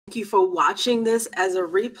Thank you for watching this as a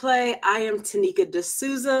replay. I am Tanika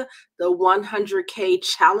D'Souza, the 100K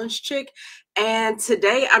Challenge Chick. And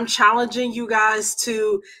today I'm challenging you guys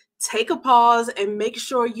to take a pause and make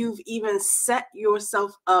sure you've even set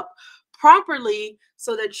yourself up properly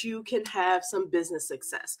so that you can have some business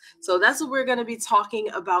success. So that's what we're going to be talking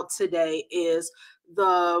about today, is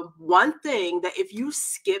the one thing that if you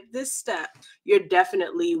skip this step, you're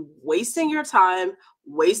definitely wasting your time,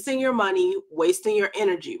 wasting your money, wasting your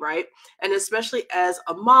energy, right? And especially as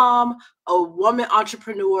a mom, a woman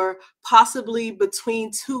entrepreneur, possibly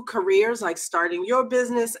between two careers, like starting your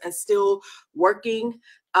business and still working,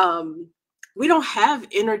 we don't have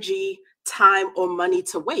energy, time, or money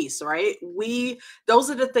to waste, right? Those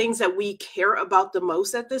are the things that we care about the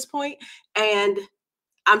most at this point. And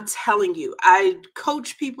I'm telling you, I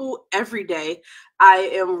coach people every day.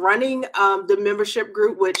 I am running the membership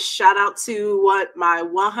group, which shout out to my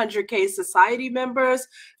 100K Society members.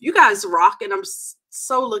 You guys rock, and I'm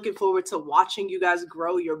so looking forward to watching you guys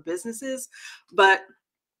grow your businesses. But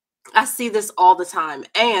I see this all the time,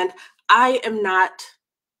 and I am not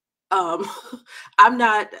I'm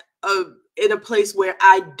not in a place where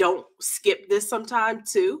I don't skip this sometime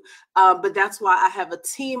too. But that's why I have a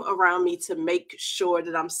team around me to make sure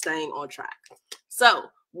that I'm staying on track. So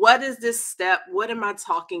what is this step? What am I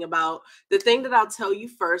talking about? The thing that I'll tell you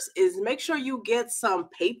first is make sure you get some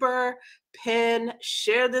paper, pen,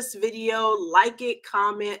 share this video, like it,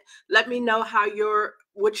 comment, let me know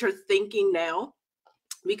what you're thinking now,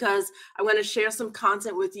 because I'm going to share some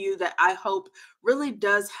content with you that I hope really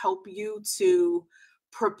does help you to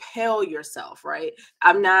propel yourself, right?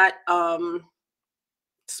 I'm not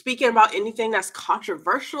speaking about anything that's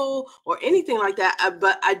controversial or anything like that,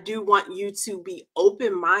 but I do want you to be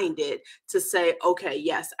open-minded to say, okay,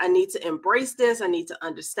 yes, I need to embrace this, I need to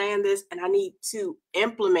understand this, and I need to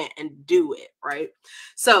implement and do it, right?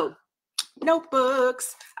 So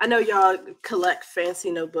notebooks. I know y'all collect fancy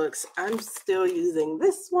notebooks. I'm still using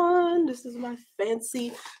this one. This is my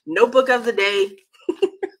fancy notebook of the day.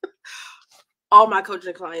 All my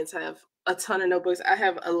coaching clients have a ton of notebooks. I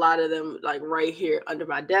have a lot of them like right here under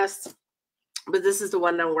my desk, but this is the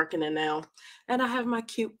one I'm working in now. And I have my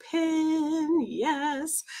cute pen.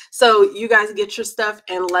 Yes. So you guys get your stuff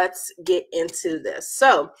and let's get into this.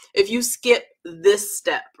 So if you skip this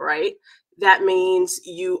step, right, that means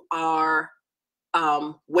you are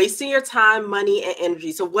wasting your time, money, and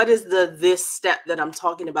energy. So what is this step that I'm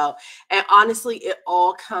talking about? And honestly, it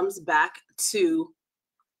all comes back to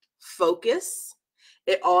focus.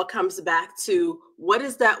 It all comes back to what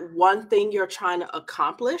is that one thing you're trying to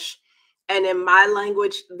accomplish? And in my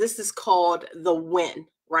language, this is called the win,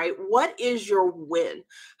 right? What is your win?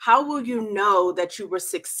 How will you know that you were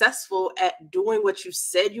successful at doing what you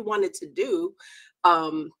said you wanted to do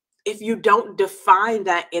if you don't define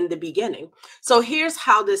that in the beginning? So here's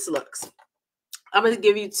how this looks. I'm going to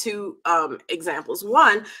give you two examples.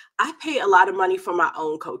 One, I pay a lot of money for my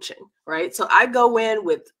own coaching, right? So I go in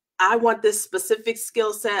with, I want this specific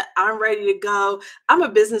skill set. I'm ready to go. I'm a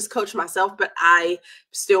business coach myself, but I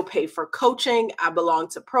still pay for coaching. I belong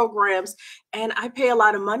to programs, and I pay a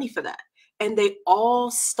lot of money for that. And they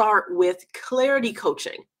all start with clarity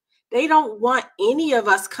coaching. They don't want any of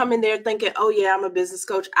us coming there thinking, oh yeah, I'm a business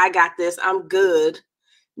coach, I got this, I'm good.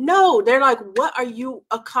 No, they're like, what are you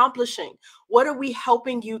accomplishing? What are we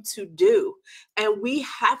helping you to do? And we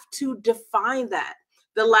have to define that.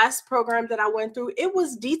 The last program that I went through, it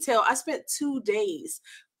was detailed. I spent 2 days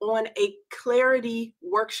on a clarity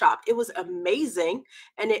workshop. It was amazing.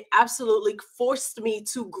 And it absolutely forced me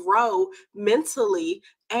to grow mentally.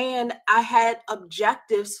 And I had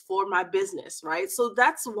objectives for my business, right? So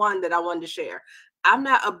that's one that I wanted to share. I'm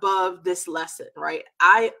not above this lesson, right?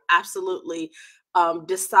 I absolutely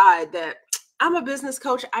decide that I'm a business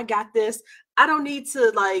coach. I got this. I don't need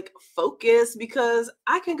to like focus because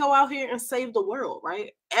I can go out here and save the world,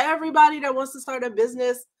 right? Everybody that wants to start a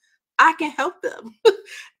business, I can help them.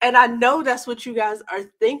 And I know that's what you guys are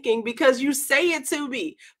thinking because you say it to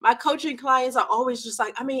me. My coaching clients are always just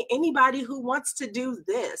like, I mean, anybody who wants to do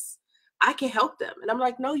this, I can help them. And I'm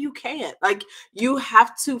like, no, you can't. Like, you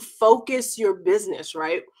have to focus your business,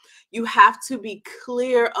 right? You have to be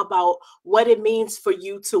clear about what it means for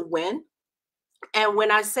you to win. And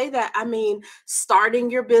when I say that, I mean starting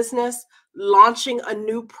your business, launching a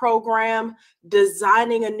new program,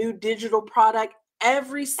 designing a new digital product.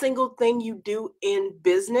 Every single thing you do in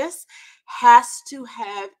business has to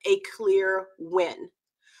have a clear win.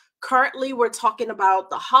 Currently, we're talking about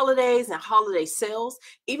the holidays and holiday sales.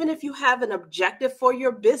 Even if you have an objective for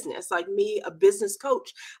your business, like me, a business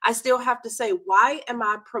coach, I still have to say, why am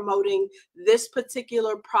I promoting this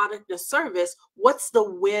particular product or service? What's the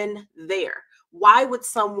win there? Why would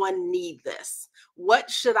someone need this? What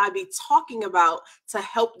should I be talking about to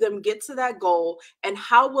help them get to that goal? And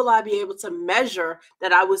how will I be able to measure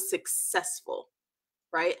that I was successful?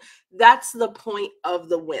 Right? That's the point of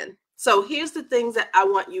the win. So here's the things that I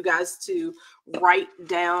want you guys to write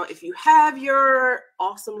down if you have your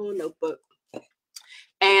awesome little notebook.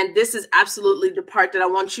 And this is absolutely the part that I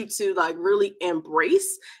want you to like really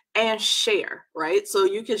embrace and share, right? So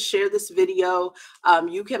you can share this video,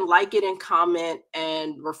 you can like it and comment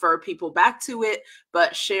and refer people back to it,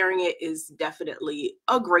 but sharing it is definitely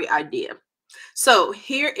a great idea. So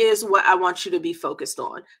here is what I want you to be focused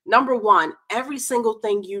on. Number one, every single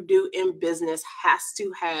thing you do in business has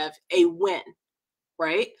to have a win,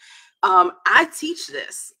 right? I teach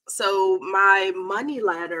this. So my money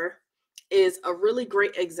ladder is a really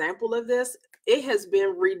great example of this. It has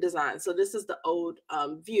been redesigned. So this is the old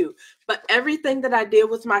view, but everything that I did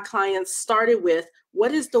with my clients started with,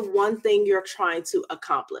 what is the one thing you're trying to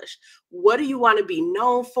accomplish? What do you want to be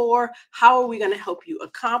known for? How are we going to help you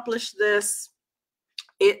accomplish this?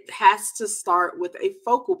 It has to start with a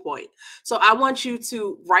focal point. So I want you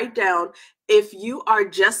to write down, if you are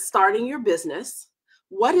just starting your business,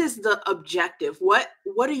 what is the objective? What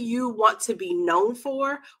do you want to be known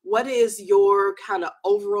for? What is your kind of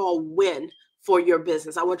overall win for your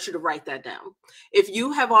business? I want you to write that down. If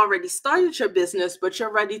you have already started your business, but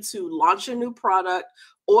you're ready to launch a new product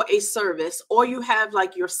or a service, or you have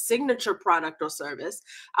like your signature product or service,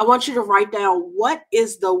 I want you to write down, what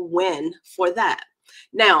is the win for that?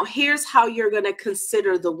 Now, here's how you're going to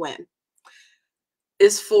consider the win.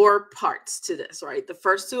 Is 4 parts to this, right? The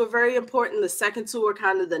first 2 are very important. The second 2 are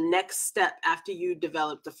kind of the next step after you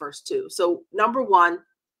develop the first 2. So number 1,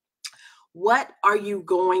 what are you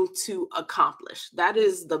going to accomplish? That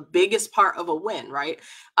is the biggest part of a win, right?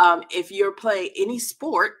 If you're playing any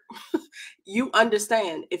sport, you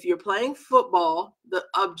understand, if you're playing football, the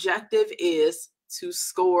objective is to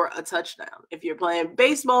score a touchdown. If you're playing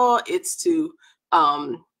baseball, it's to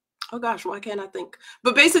oh gosh, why can't I think?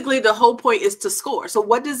 But basically the whole point is to score. So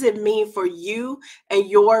what does it mean for you and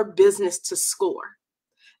your business to score?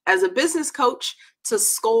 As a business coach, to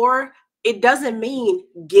score, it doesn't mean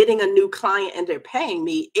getting a new client and they're paying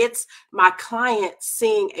me. It's my client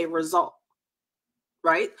seeing a result,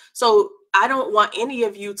 right? So I don't want any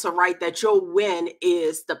of you to write that your win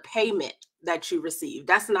is the payment that you receive.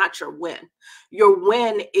 That's not your win. Your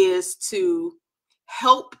win is to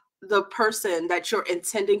help the person that you're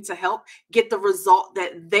intending to help get the result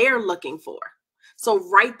that they're looking for. So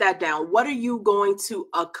write that down. What are you going to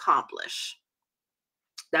accomplish?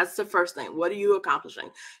 That's the first thing. What are you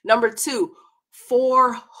accomplishing? Number 2,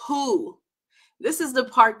 for who? This is the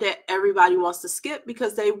part that everybody wants to skip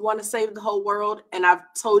because they want to save the whole world. And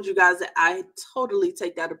I've told you guys that I totally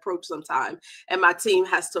take that approach sometime. And my team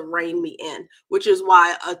has to rein me in, which is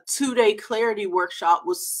why a 2-day clarity workshop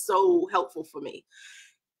was so helpful for me.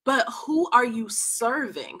 But who are you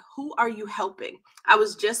serving? Who are you helping? I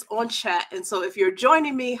was just on chat. And so if you're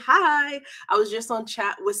joining me, hi, I was just on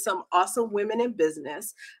chat with some awesome women in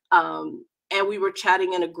business. And we were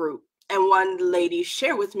chatting in a group. And one lady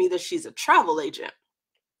shared with me that she's a travel agent.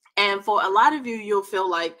 And for a lot of you, you'll feel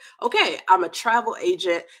like, okay, I'm a travel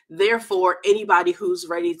agent. Therefore, anybody who's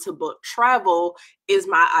ready to book travel is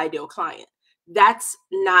my ideal client. That's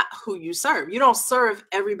not who you serve. You don't serve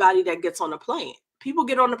everybody that gets on a plane. People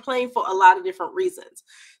get on a plane for a lot of different reasons.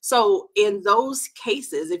 So in those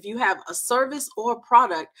cases, if you have a service or a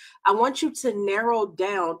product, I want you to narrow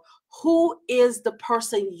down who is the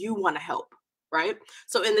person you want to help, right?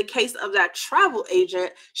 So in the case of that travel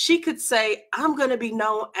agent, she could say, I'm going to be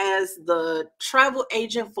known as the travel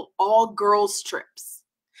agent for all girls trips.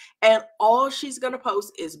 And all she's going to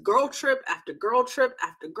post is girl trip after girl trip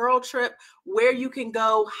after girl trip, where you can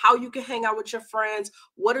go, how you can hang out with your friends,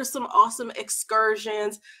 what are some awesome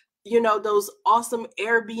excursions, you know, those awesome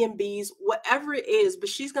Airbnbs, whatever it is, but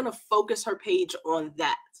she's going to focus her page on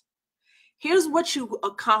that. Here's what you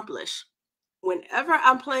accomplish. Whenever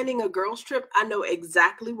I'm planning a girls trip, I know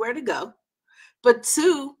exactly where to go. But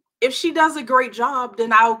 2, if she does a great job,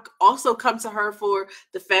 then I'll also come to her for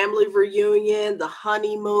the family reunion, the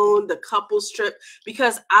honeymoon, the couples trip,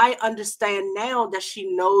 because I understand now that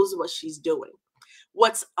she knows what she's doing.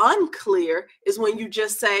 What's unclear is when you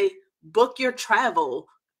just say, book your travel,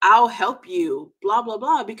 I'll help you, blah, blah,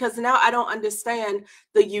 blah, because now I don't understand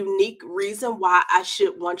the unique reason why I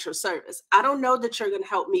should want your service. I don't know that you're going to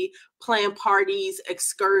help me plan parties,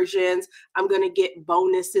 excursions. I'm going to get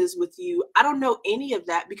bonuses with you. I don't know any of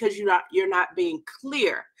that because you're not being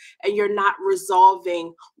clear and you're not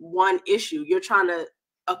resolving one issue. You're trying to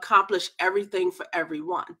accomplish everything for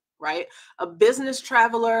everyone, right? A business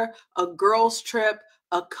traveler, a girls trip,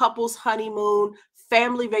 a couple's honeymoon,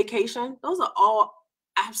 family vacation, those are all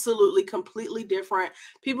absolutely completely different.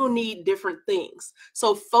 People need different things.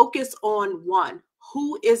 So focus on one.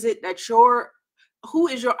 Who is your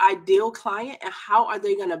ideal client and how are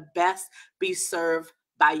they going to best be served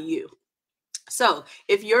by you? So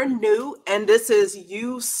if you're new and this is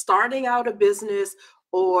you starting out a business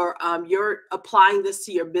or you're applying this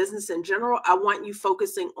to your business in general, I want you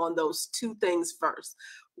focusing on those two things first.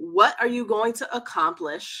 What are you going to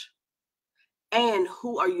accomplish and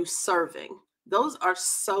who are you serving? Those are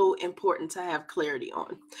so important to have clarity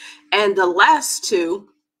on. And the last two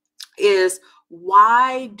is,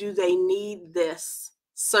 why do they need this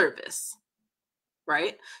service?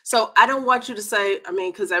 Right? So I don't want you to say,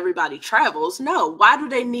 because everybody travels. No, why do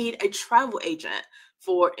they need a travel agent?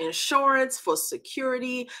 For insurance, for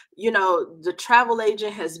security. The travel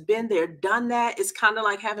agent has been there, done that. It's kind of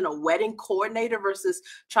like having a wedding coordinator versus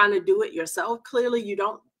trying to do it yourself. Clearly, you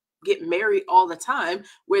don't get married all the time,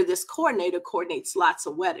 where this coordinator coordinates lots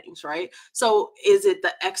of weddings, right? So is it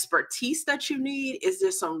the expertise that you need? Is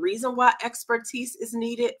there some reason why expertise is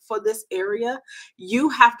needed for this area? You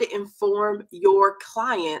have to inform your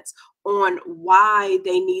clients on why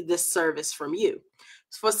they need this service from you.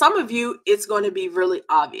 For some of you, it's going to be really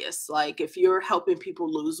obvious. Like if you're helping people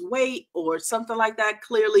lose weight or something like that,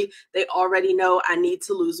 clearly they already know, I need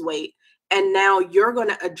to lose weight. And now you're going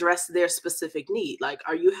to address their specific need. Like,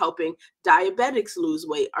 are you helping diabetics lose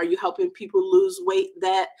weight? Are you helping people lose weight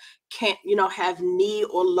that can't, have knee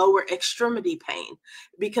or lower extremity pain?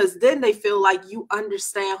 Because then they feel like you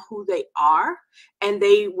understand who they are and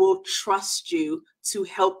they will trust you to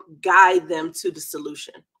help guide them to the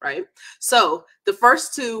solution, right? So the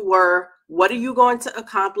first two were, what are you going to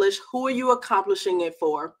accomplish? Who are you accomplishing it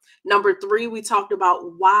for? Number three, we talked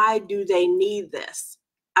about, why do they need this?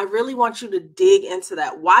 I really want you to dig into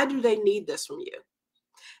that. Why do they need this from you?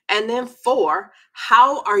 And then four,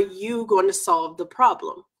 how are you going to solve the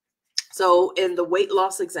problem? So in the weight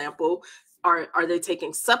loss example, are they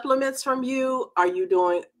taking supplements from you? Are you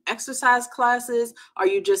doing exercise classes? Are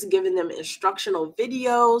you just giving them instructional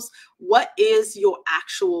videos? What is your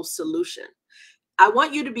actual solution? I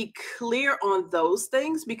want you to be clear on those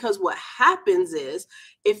things, because what happens is,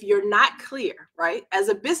 if you're not clear, right? As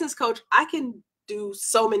a business coach, I can do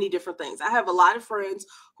so many different things. I have a lot of friends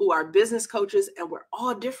who are business coaches and we're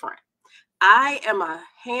all different. I am a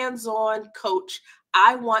hands-on coach.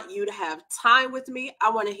 I want you to have time with me. I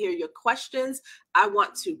want to hear your questions. I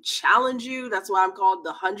want to challenge you. That's why I'm called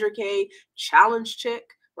the 100K challenge chick,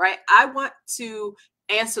 right? I want to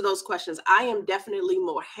answer those questions. I am definitely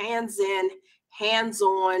more hands-in,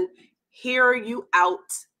 hands-on, hear you out,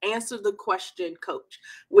 answer the question coach,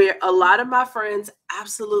 where a lot of my friends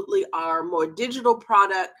absolutely are more digital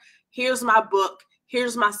product. Here's my book,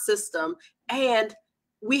 here's my system, and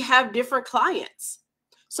we have different clients.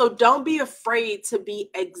 So don't be afraid to be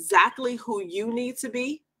exactly who you need to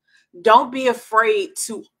be. Don't be afraid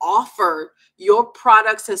to offer your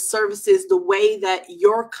products and services the way that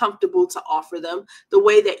you're comfortable to offer them, the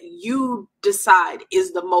way that you decide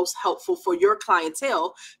is the most helpful for your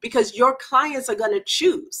clientele, because your clients are going to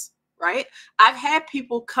choose, right? I've had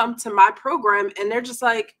people come to my program and they're just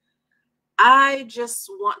like, I just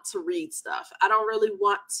want to read stuff. I don't really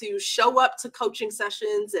want to show up to coaching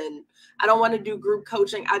sessions, and I don't want to do group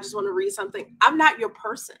coaching. I just want to read something. I'm not your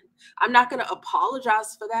person. I'm not going to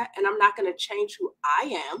apologize for that, and I'm not going to change who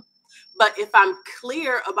I am. But if I'm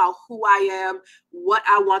clear about who I am, what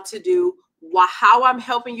I want to do, how I'm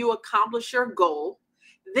helping you accomplish your goal,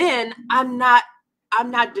 then I'm not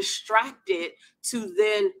distracted to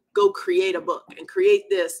then go create a book and create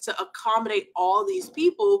this to accommodate all these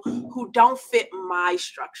people who don't fit my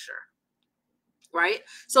structure, right?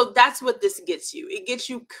 So that's what this gets you. It gets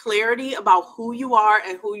you clarity about who you are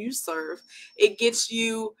and who you serve. It gets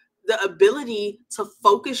you the ability to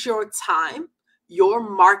focus your time, your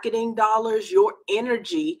marketing dollars, your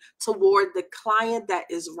energy toward the client that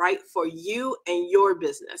is right for you and your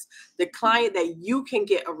business, the client that you can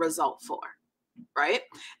get a result for. Right.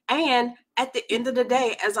 And at the end of the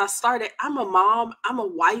day, as I started, I'm a mom, I'm a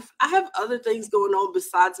wife, I have other things going on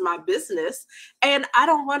besides my business. And I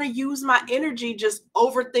don't want to use my energy just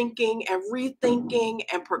overthinking and rethinking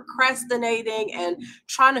and procrastinating and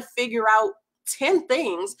trying to figure out 10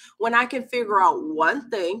 things when I can figure out one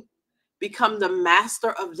thing, become the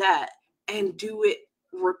master of that, and do it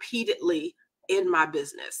repeatedly in my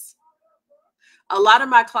business? A lot of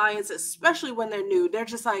my clients, especially when they're new, they're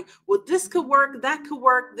just like, well, this could work, that could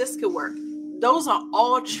work, this could work. Those are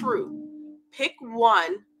all true. Pick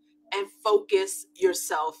one and focus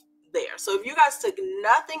yourself there. So if you guys took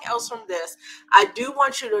nothing else from this, I do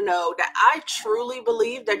want you to know that I truly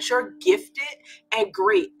believe that you're gifted and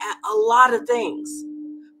great at a lot of things.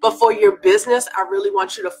 But for your business, I really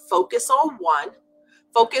want you to focus on one.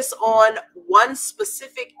 Focus on one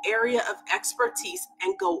specific area of expertise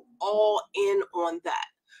and go all in on that.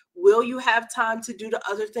 Will you have time to do the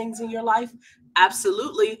other things in your life?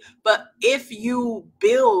 Absolutely. But if you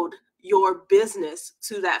build your business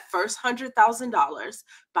to that first $100,000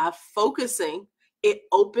 by focusing, it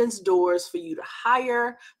opens doors for you to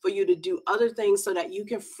hire, for you to do other things so that you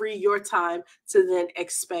can free your time to then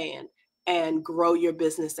expand and grow your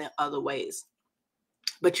business in other ways.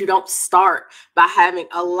 But you don't start by having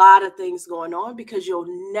a lot of things going on, because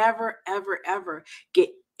you'll never, ever, ever get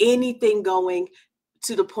anything going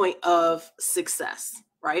to the point of success,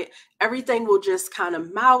 right? Everything will just kind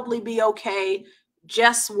of mildly be okay,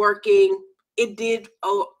 just working. It did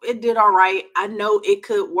all right. I know it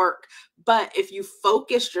could work. But if you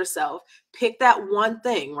focus yourself, pick that one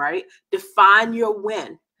thing, right? Define your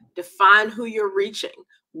win, define who you're reaching.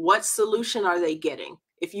 What solution are they getting?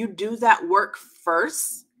 If you do that work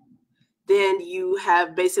first, then you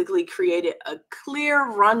have basically created a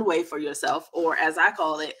clear runway for yourself, or as I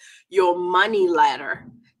call it, your money ladder,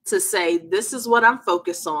 to say, this is what I'm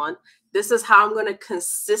focused on. This is how I'm going to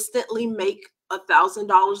consistently make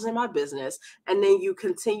 $1,000 in my business. And then you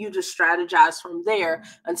continue to strategize from there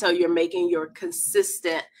until you're making your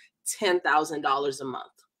consistent $10,000 a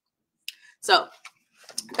month. So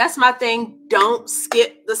that's my thing. Don't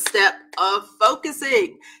skip the step of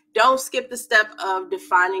focusing. Don't skip the step of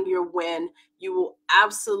defining your win. You will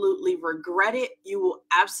absolutely regret it. You will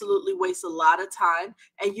absolutely waste a lot of time,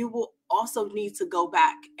 and you will also need to go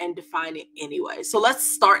back and define it anyway. So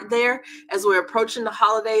let's start there. As we're approaching the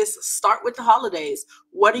holidays, start with the holidays.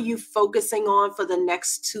 What are you focusing on for the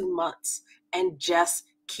next 2 months? And just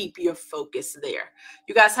keep your focus there.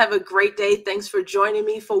 You guys have a great day. Thanks for joining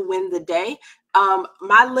me for Win the Day.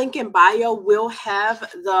 My link in bio will have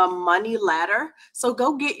the money ladder. So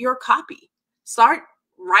go get your copy. Start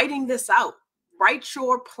writing this out. Write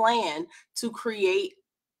your plan to create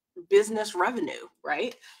business revenue,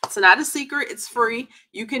 right? It's not a secret. It's free.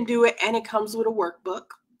 You can do it, and it comes with a workbook.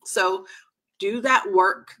 So do that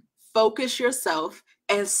work, focus yourself,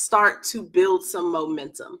 and start to build some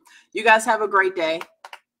momentum. You guys have a great day.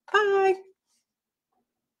 Bye.